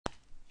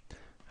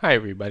Hi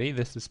everybody,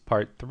 this is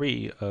part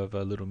 3 of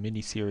a little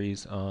mini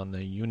series on the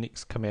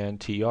Unix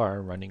command tr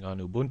running on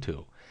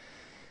Ubuntu.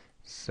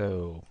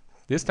 So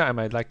this time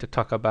I'd like to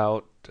talk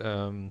about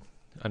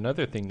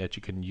another thing that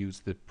you can use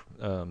the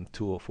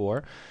tool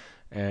for,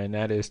 and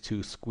that is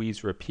to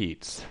squeeze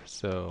repeats.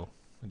 So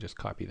I'll just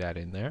copy that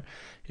in there.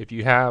 If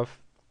you have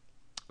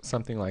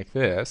something like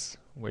this,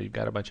 where you've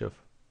got a bunch of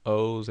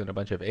O's and a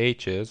bunch of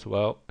H's,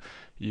 well,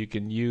 you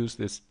can use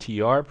this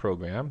tr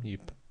program. You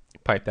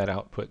pipe that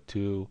output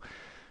to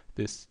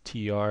this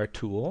tr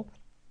tool,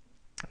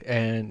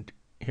 and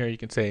here you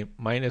can say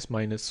minus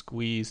minus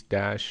squeeze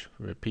dash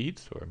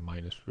repeats or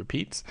minus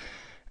repeats,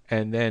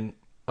 and then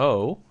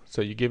O,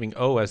 so you're giving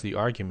O as the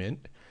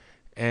argument,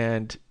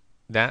 and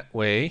that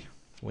way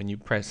when you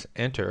press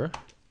enter,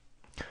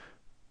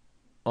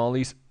 all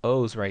these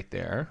O's right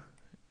there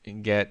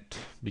get,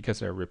 because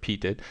they're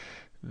repeated,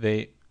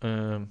 they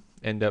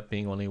end up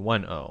being only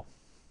one O.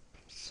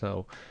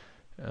 So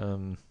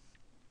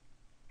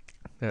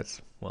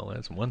that's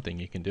one thing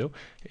you can do.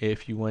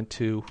 If you want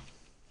to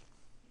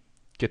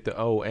get the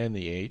O and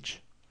the H,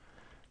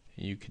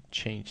 you could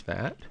change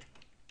that.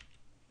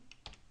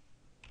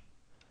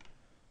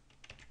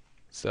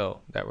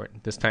 So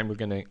this time we're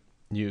going to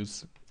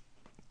use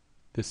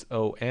this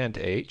O and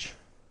H,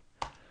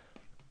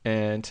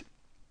 and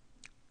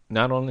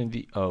not only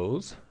the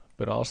O's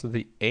but also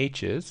the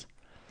H's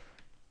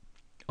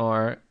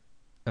are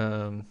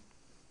no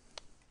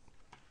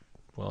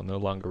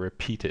longer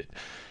repeated.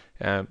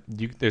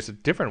 There's a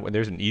different way.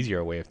 There's an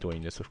easier way of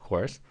doing this, of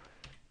course.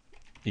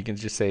 You can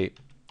just say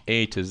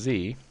A to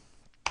Z,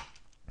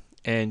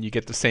 and you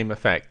get the same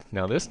effect.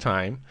 Now this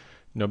time,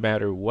 no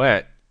matter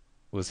what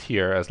was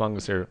here, as long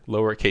as they're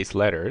lowercase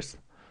letters,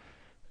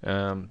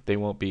 they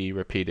won't be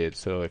repeated.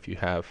 So if you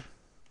have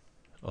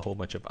a whole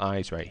bunch of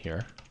I's right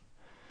here,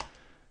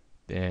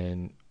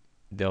 then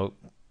they'll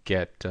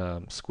get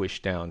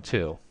squished down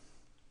too.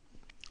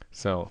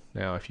 So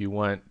now if you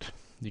want,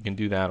 you can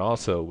do that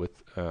also with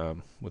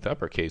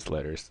uppercase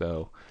letters.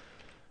 So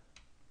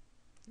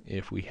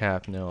if we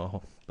have now a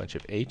whole bunch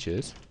of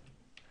H's,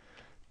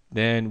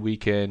 then we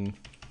can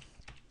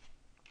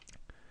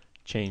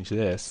change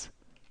this,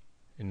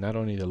 and not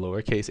only the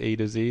lowercase a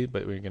to z,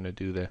 but we're going to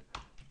do the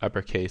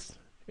uppercase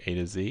a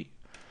to z,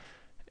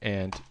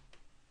 and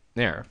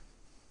they're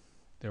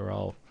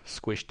all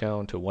squished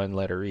down to one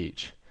letter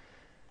each.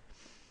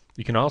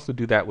 You can also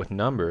do that with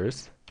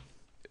numbers.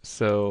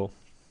 So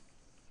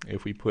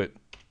if we put,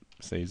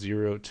 say,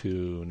 0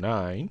 to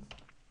 9,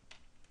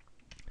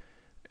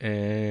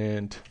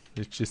 and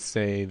let's just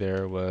say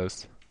there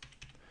was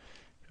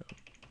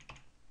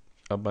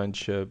a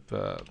bunch of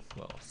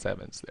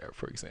sevens there,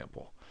 for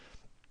example.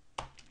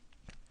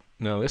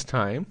 Now this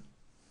time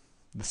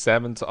the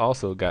sevens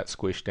also got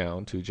squished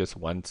down to just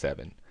 1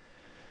 7.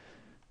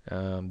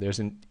 There's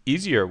an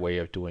easier way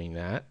of doing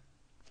that,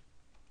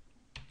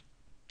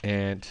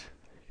 and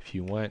if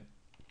you want,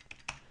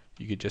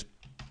 you could just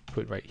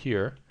put right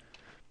here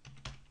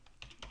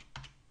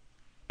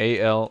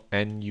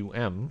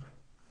ALNUM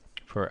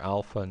for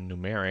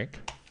alphanumeric,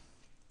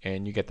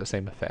 and you get the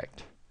same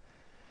effect.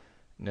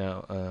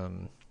 Now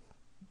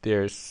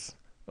there's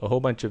a whole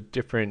bunch of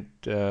different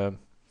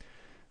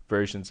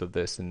versions of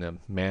this in the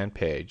man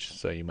page,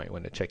 so you might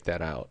want to check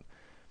that out.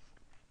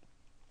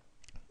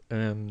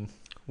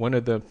 One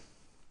of the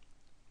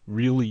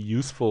really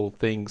useful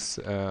things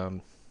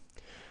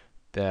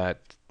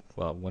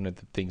one of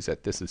the things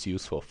that this is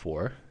useful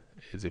for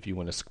is if you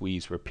want to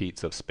squeeze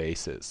repeats of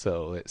spaces.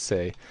 So let's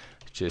say,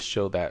 just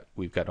show that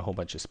we've got a whole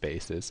bunch of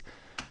spaces.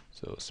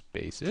 So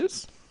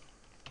spaces,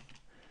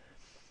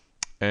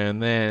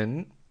 and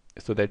then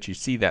so that you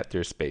see that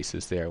there's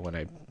spaces there when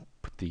I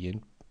put the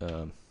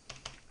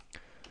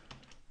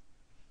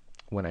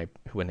when I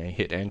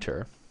hit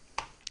enter.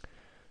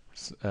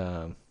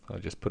 I'll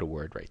just put a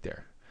word right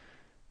there.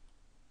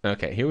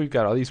 Okay, here we've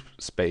got all these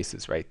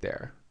spaces right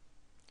there,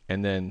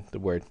 and then the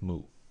word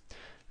mu.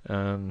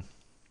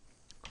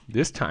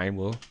 This time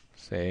we'll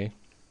say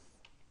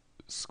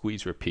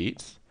squeeze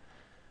repeats,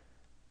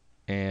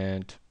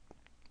 and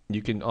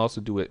you can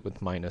also do it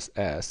with minus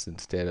s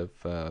instead of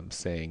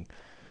saying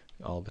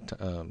all the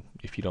time,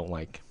 if you don't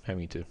like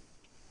having to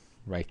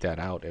write that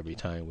out every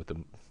time with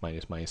the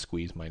minus minus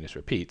squeeze minus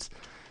repeats.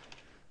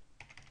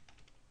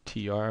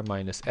 Tr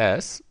minus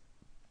s,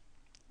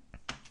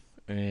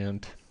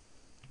 and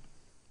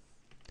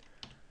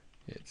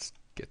let's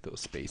get those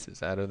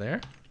spaces out of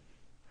there.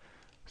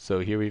 So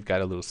here we've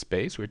got a little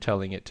space. We're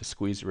telling it to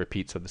squeeze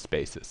repeats of the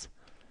spaces,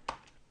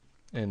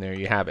 and there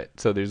you have it.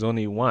 So there's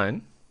only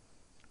one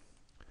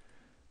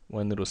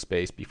little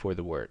space before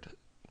the word.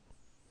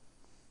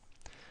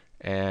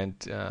 And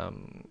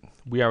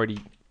we already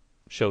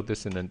showed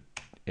this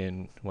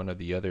in one of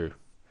the other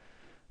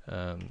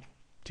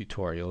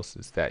tutorials,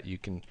 is that you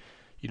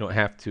don't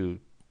have to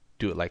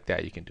do it like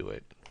that. You can do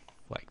it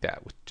like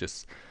that with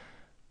just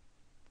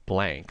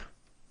blank,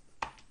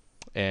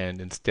 and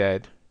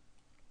instead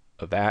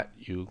of that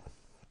you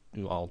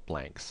do all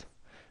blanks.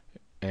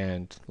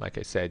 And like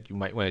I said, you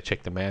might want to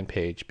check the man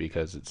page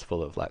because it's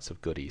full of lots of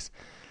goodies.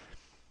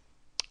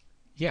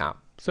 Yeah,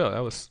 so that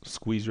was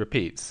squeeze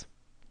repeats.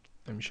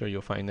 I'm sure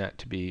you'll find that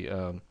to be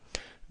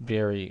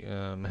very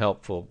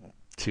helpful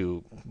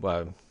to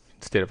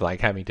instead of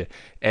like having to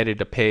edit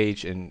a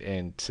page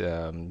and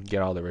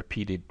get all the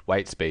repeated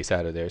white space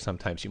out of there.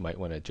 Sometimes you might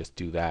want to just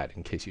do that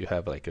in case you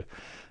have like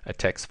a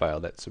text file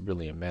that's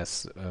really a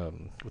mess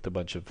with a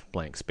bunch of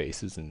blank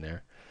spaces in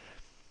there.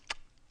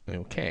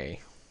 Okay,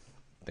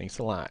 thanks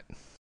a lot.